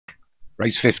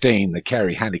Race 15, the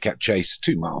Carey handicap chase,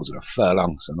 2 miles and a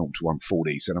furlong, so 0 to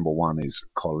 140. So number 1 is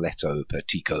Coletto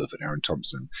Pertico for Darren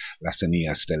Thompson,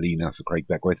 Lasania Stellina for Craig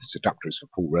Beckwith, Seductress for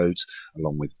Paul Rhodes,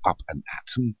 along with Up and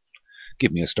Atom.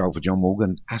 Give Me a Style for John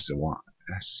Morgan, Asawir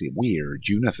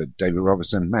Juna for David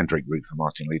Robertson, Mandrake Route for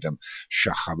Martin Leadham,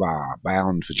 Shahaba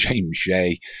Bound for James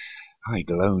Shea, High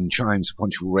Galone Chimes for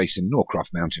Ponchal Racing, Norcroft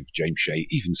Mountain for James Shea,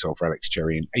 Even Soul for Alex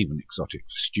Cherry, and Avon Exotic for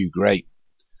Stu Gray.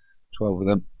 12 of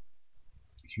them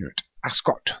here at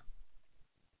Ascot to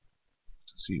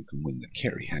see who can win the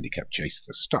Carey handicap chase.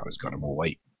 The starter's got them all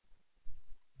weight.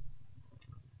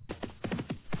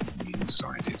 The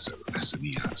inside is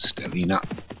Lasania Stellina.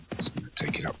 It's going to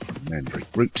take it up from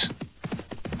Mandrake Route.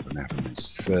 And Adam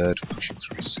is third, pushing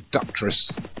through Seductress,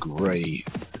 Grey,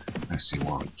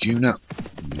 Asiwa Juna.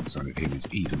 On the outside of him is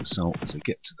Even Soul as they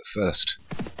get to the first.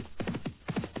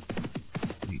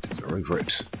 Leaders are over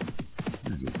it.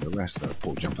 As is the rest. They'll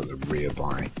poor jump at the rear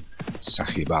by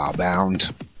Sahibar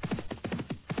Bound.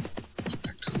 Just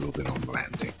backed a little bit on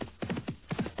landing.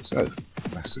 So,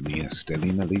 Lasania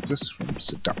Stellina leads us from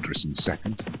Seductress in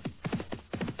second.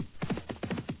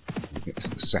 We'll get to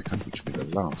the second, which will be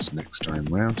the last next time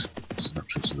round.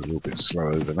 Seductress was a little bit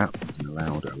slow over that and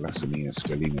allowed Lasania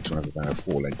Stellina to have about a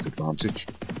 4-length advantage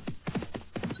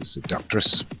to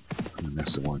Seductress. And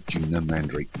that's the one, Juna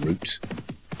Mandrake Route.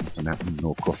 And that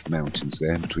Norcroft Mountains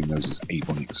there. Between those is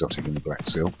Avon Exotic and the Black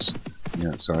Silks. On the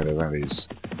outside of that is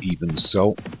Even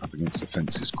Soul. Up against the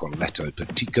fence is Coletto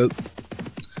Pertico.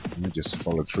 And they're just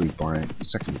followed through by the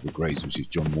second of the greys, which is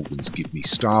John Morgan's Give Me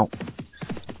Style.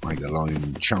 High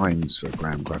Galone Chimes for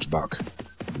Graham Clutterbuck.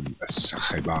 And a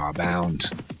Sahibar Bound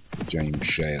for James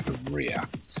Shea at the rear.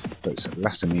 But it's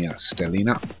Lasania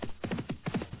Stellina.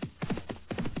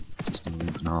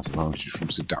 And half advantage from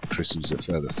Seductress, who's a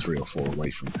further 3 or 4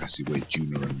 away from Asiwe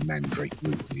Juna and Mandrake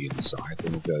Route on the inside.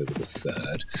 Then we'll go over the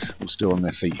third. We're still on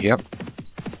their feet here.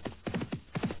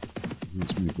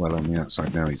 Let's move well on the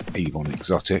outside now is Avon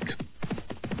Exotic.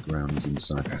 The ground is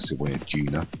inside Asiwe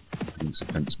Juna. Against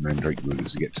the fence Mandrake Route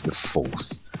as we get to the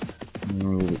fourth. And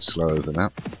we're a little bit slow over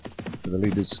that. But the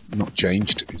leader's not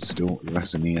changed. It's still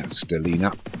Lasania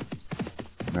Stellina.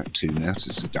 Back 2 now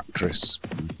to Seductress,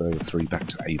 and further 3 back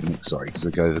to Avon Exotic as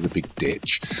they go over the big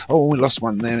ditch. Oh, we lost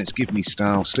one there, and it's Give Me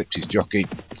Style, slipped his jockey.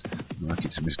 Lucky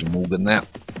to Mr. Morgan there.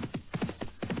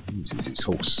 Uses his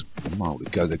horse. A mile to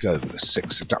go, they go over the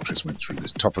 6. Seductress went through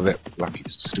the top of it, lucky to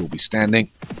still be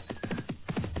standing.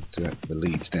 But, the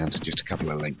lead's down to just a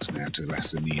couple of lengths now to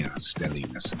Lasania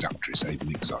Stellina, Seductress,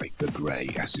 Avon Exotic, the Grey,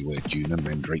 Asiwe Juna,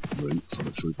 Mandrake Route,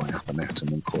 followed through by Up and Atom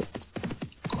and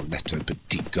Coletto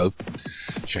Pertico.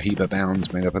 Shahiba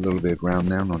Bound's made up a little bit of ground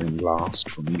now, not in last,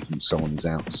 from Even Soul on his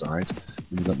outside.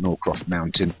 Then we've got Norcroft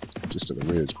Mountain, just at the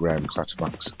rear is Graham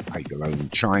Clutterbuck's High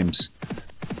Galone Chimes.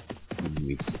 And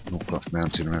with Norcroft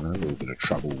Mountain around a little bit of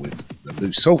trouble with the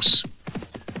loose horse,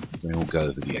 as they all go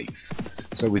over the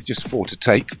 8th. So with just 4 to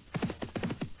take,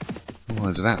 all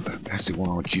over that,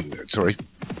 Asiwa Juna, sorry,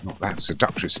 not that,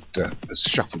 Seductress has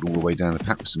shuffled all the way down the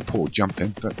pack with some poor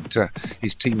jumping, but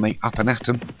his teammate Up and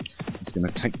Atom is going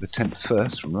to take the 10th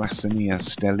first from Lasania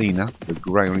Stellina. The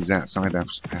grey on his outside,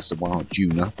 Asiwa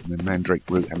Juna, and then Mandrake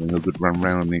Route having a good run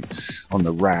round on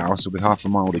the row. So with half a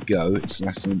mile to go, it's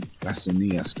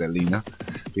Lasania Stellina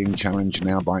being challenged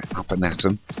now by Up and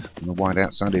Atom. On the wide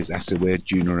outside is Asiwe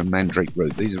Juna and Mandrake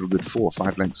Route. These are a good 4 or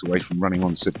 5 lengths away from running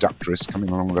on Seductress. Coming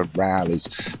along the row is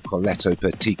Coletto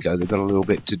Pertico. They've got a little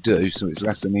bit to do, so it's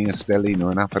Lasania Stellina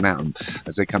and Up and Atom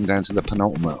as they come down to the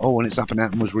penultimate. Oh, and it's Up and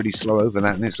Atom was really slow over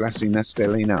that, and it's Lasania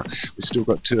Stellina. We've still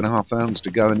got 2.5 furlongs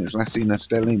to go, and it's Lasania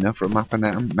Stellina from Up and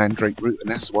Atom, Mandrake Route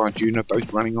and Asiwa Juna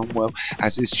both running on well,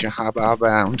 as is Shahaba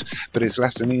Bound, but it's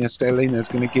Lasania Stellina's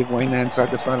going to give way now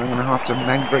inside the furlong and a half to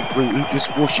Mandrake Route, who just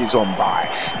whooshes on by.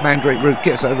 Mandrake Route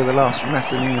gets over the last from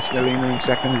Lasania Stellina in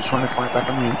second, who's trying to fight back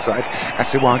on the inside.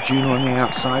 Asiwa Juna on the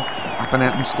outside. Up and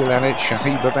Atom still at it.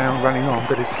 Shahiba Bound running on,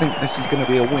 but I think this is going to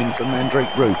be a win for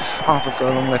Mandrake Route. Half a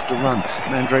furlong left to run.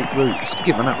 Mandrake Route is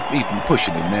given up, even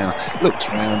pushing him now. Looks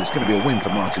round. It's going to be a win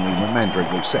for Martin Leadham. Mandrake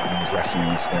Route second is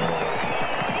Lasania Stellina.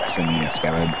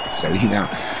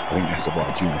 I think that's a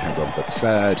wild Junior held on for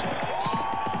third.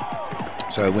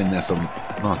 So a win there from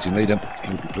Martin Leadham.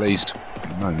 He'll be pleased.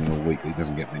 He's known all week he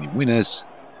doesn't get many winners.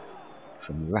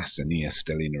 From Lasania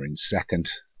Stellina in second.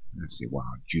 That's the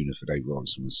wild Junior for Dave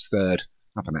Robinson was third.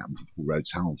 Up and Atom for Paul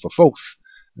Rhodes, Howell for fourth.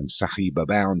 And Sahiba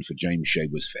Bound for James Shea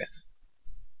was fifth.